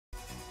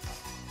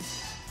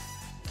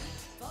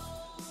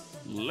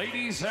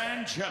Ladies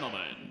and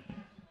gentlemen,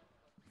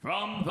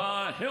 from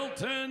the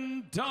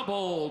Hilton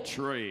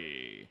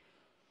Doubletree,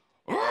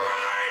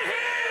 right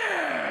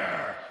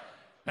here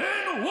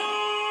in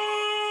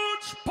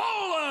Łódź,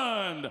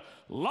 Poland,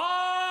 live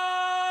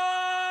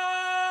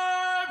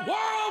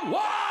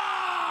worldwide,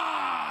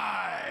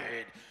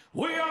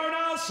 we are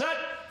now set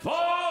for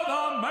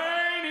the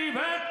main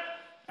event,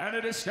 and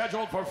it is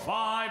scheduled for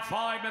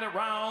five-minute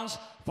rounds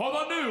for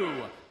the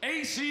new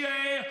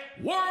ACA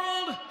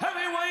World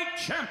Heavyweight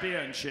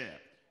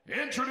Championship.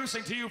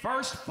 Introducing to you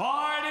first,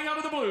 fighting out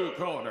of the blue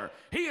corner.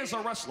 He is a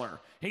wrestler.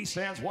 He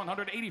stands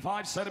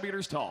 185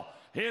 centimeters tall.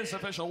 His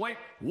official weight,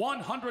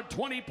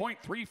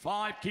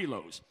 120.35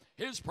 kilos.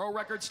 His pro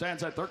record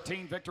stands at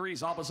 13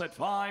 victories, opposite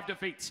 5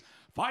 defeats.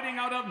 Fighting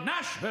out of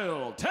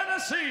Nashville,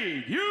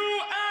 Tennessee,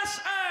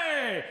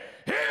 USA,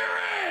 here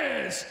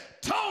is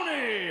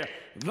Tony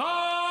the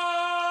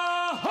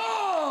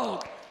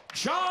Hulk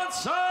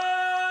Johnson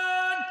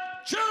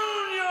Jr.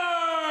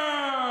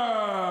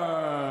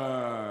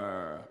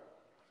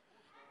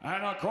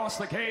 And across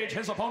the cage,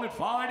 his opponent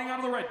fighting out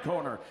of the red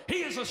corner.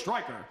 He is a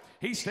striker.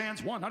 He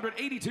stands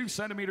 182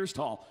 centimeters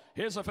tall.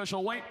 His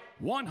official weight,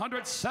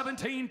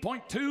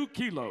 117.2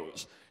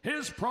 kilos.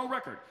 His pro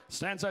record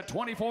stands at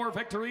 24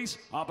 victories,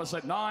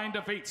 opposite 9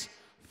 defeats.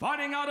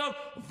 Fighting out of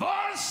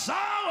Warsaw,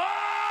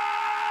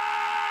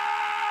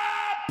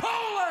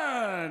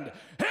 Poland,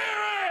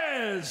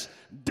 here is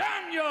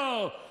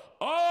Daniel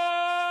Omielanczuk.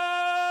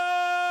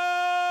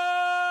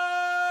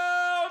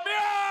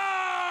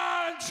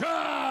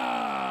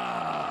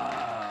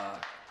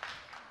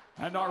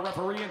 And our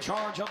referee in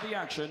charge of the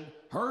action,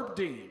 Herb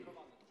Dean.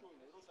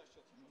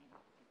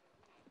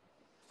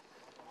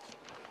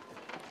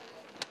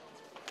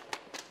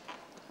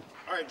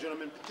 All right,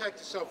 gentlemen, protect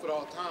yourself at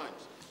all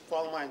times.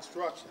 Follow my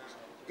instructions.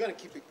 We're gonna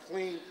keep it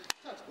clean.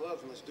 Touch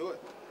gloves and let's do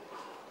it.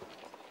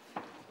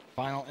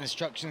 Final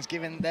instructions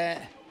given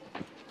there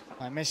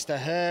by Mr.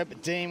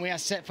 Herb Dean. We are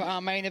set for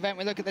our main event.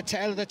 We look at the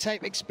tail of the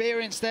tape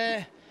experience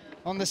there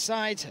on the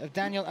side of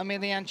Daniel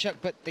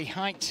Omielanczuk, but the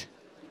height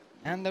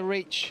and the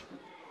reach.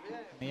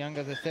 The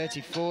younger, the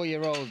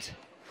 34-year-old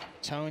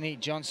Tony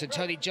Johnson.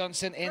 Tony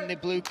Johnson in the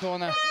blue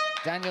corner,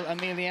 Daniel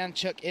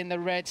Omielanczuk in the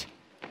red,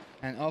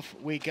 and off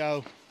we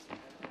go.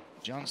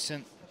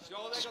 Johnson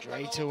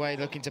straight away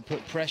looking to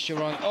put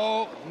pressure on.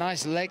 Oh,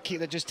 nice leg kick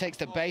that just takes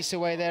the base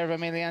away there of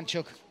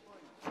Omielanczuk.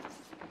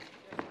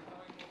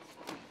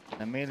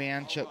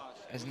 Omielanczuk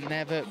has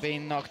never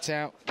been knocked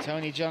out.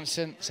 Tony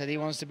Johnson said he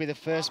wants to be the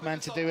first man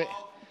to do it.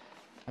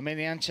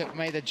 Omielanczuk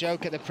made a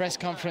joke at the press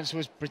conference,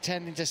 was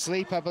pretending to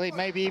sleep, I believe,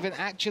 maybe even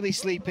actually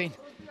sleeping.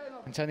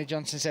 And Tony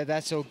Johnson said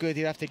that's all good,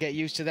 he'll have to get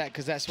used to that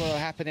because that's what will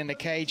happen in the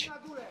cage.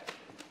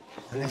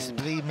 And this,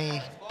 believe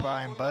me,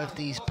 Brian, both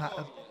these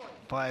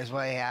fighters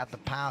where he had the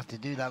power to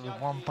do that with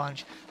one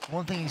punch.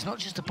 One thing, it's not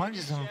just the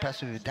punches I'm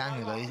impressed with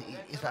Daniel, though,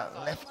 it's that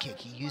left kick.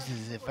 He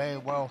uses it very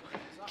well,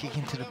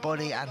 kicking to the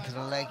body and to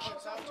the leg.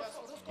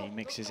 He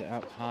mixes it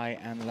up high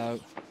and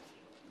low.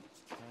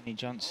 Tony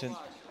Johnson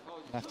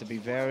will have to be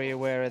very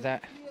aware of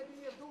that.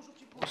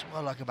 What's what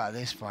I like about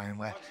this, Brian,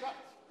 where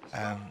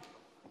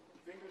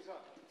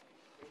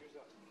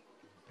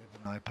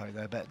no poke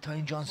there, but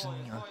Tony Johnson,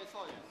 you know,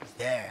 he's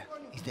there,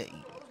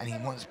 and he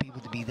wants people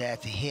to be there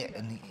to hit,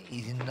 and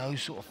he's in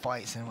those sort of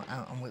fights, and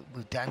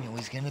with Daniel,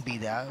 he's going to be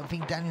there. I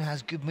think Daniel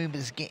has good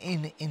movements to get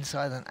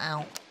inside and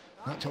out,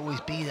 not to always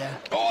be there.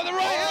 Oh, the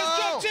right hand's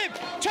dropped him!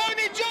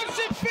 Tony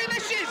Johnson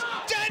finishes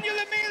Daniel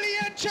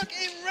Omielanczuk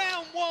in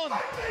round 1.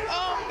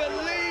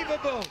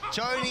 Unbelievable!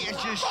 Tony has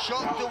just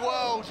shocked the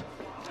world.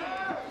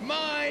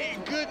 My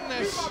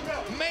goodness,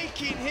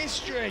 making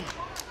history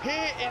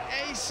here in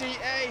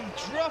ACA,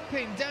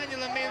 dropping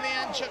Daniel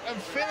Omielanczuk and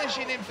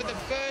finishing him for the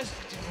first,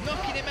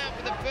 knocking him out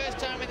for the first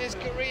time in his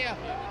career.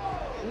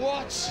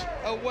 What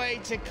a way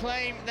to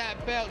claim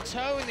that belt.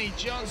 Tony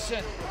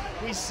Johnson,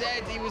 we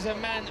said he was a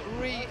man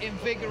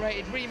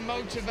reinvigorated,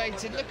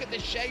 remotivated. Look at the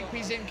shape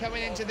he's in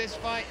coming into this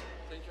fight.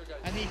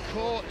 And he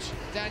caught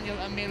Daniel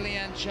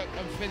Omielanczuk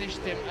and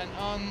finished him. An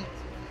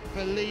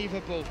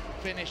unbelievable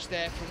finish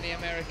there from the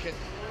American.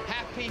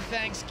 Happy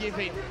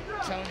Thanksgiving,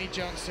 Tony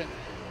Johnson.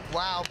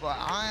 Wow, but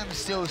I am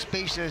still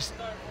speechless.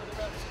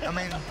 I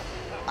mean,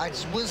 I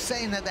just was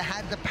saying that they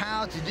had the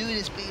power to do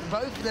this, but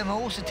both of them are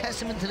also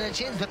testament to their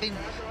chins.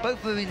 Both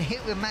have been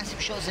hit with massive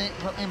shots in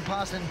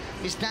past and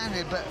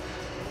withstanding, but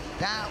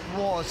that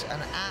was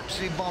an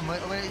absolute bomb.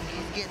 We're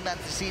getting back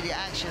to see the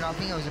action. I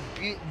think it was a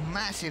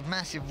massive,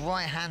 massive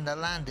right hand that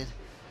landed,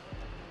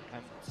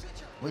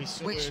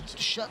 which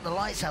shut the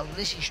lights out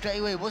literally straight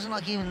away. It wasn't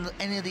like even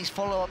any of these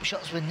follow-up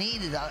shots were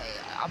needed.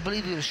 I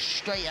believe it was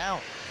straight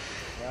out.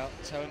 Well,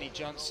 Tony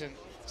Johnson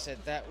said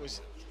that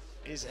was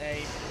his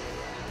aim.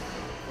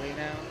 We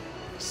now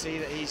see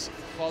that he's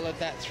followed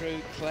that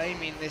through,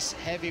 claiming this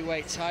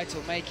heavyweight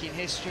title, making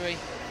history.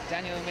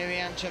 Daniel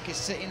Omielanczuk is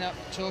sitting up,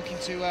 talking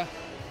to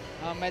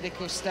our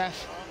medical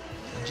staff.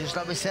 And just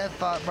like we said,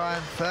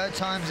 Brian, third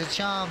time's a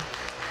charm,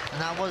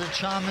 and that was a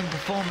charming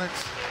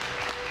performance.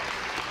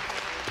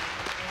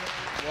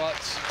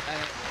 What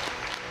an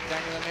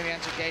Daniel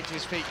Omielanczuk getting to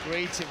his feet,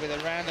 greeted with a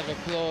round of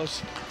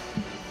applause.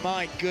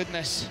 My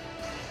goodness.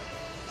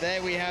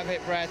 There we have it,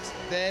 Brad.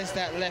 There's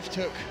that left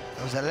hook.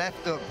 It was a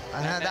left hook,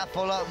 and that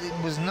follow-up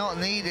was not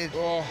needed.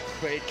 Oh,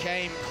 but it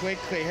came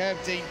quickly. Herb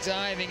Dean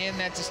diving in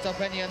there to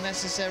stop any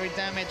unnecessary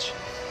damage.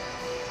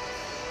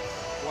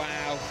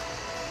 Wow.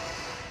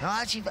 No,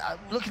 actually,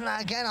 looking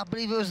at it again, I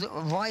believe it was the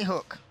right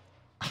hook.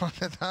 I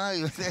don't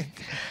know.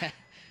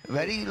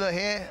 Ready? Look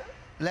here.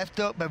 Left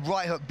hook, but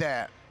right hook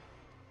there.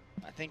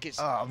 I think it's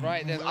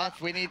right then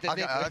left. We need the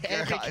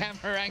every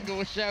camera angle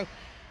will show.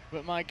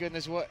 But my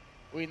goodness, what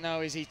we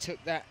know is he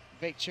took that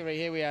victory.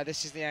 Here we are.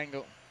 This is the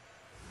angle.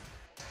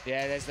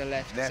 Yeah, there's the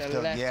left. It's a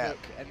left hook.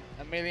 And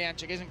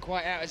Omielanczuk isn't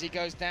quite out as he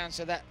goes down,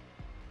 so that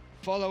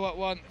follow-up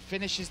one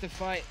finishes the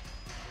fight.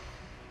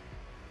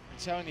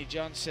 Tony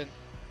Johnson,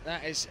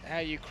 that is how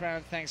you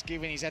crown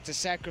Thanksgiving. He's had to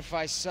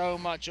sacrifice so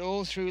much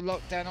all through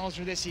lockdown, all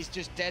through this. He's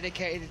just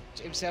dedicated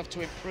himself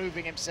to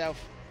improving himself.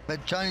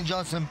 But Tony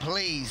Johnson,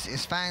 please,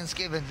 it's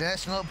Thanksgiving.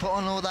 Let's not put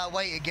on all that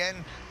weight again.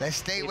 Let's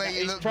stay where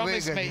you look really good.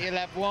 He's promised me he'll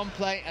have one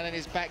plate and then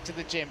he's back to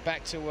the gym,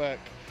 back to work.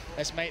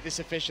 Let's make this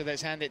official.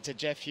 Let's hand it to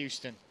Jeff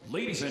Houston.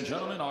 Ladies and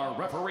gentlemen, our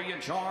referee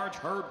in charge,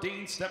 Herb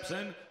Dean, steps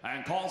in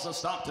and calls a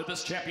stop to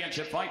this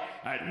championship fight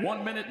at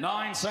 1 minute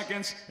 9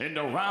 seconds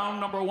into round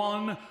number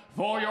 1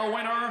 for your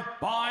winner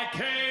by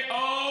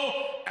KO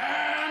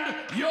and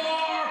your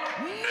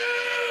new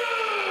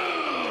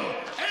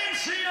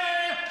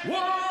ACA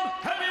World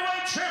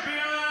Heavyweight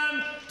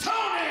Champion,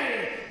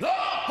 Tony the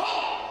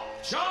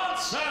Hulk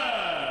Johnson.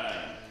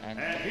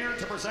 And here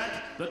to present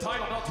the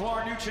title belt to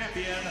our new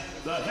champion,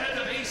 the head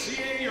of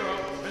ACA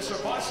Europe, Mr.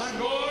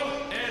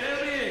 Basangor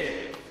Erebi.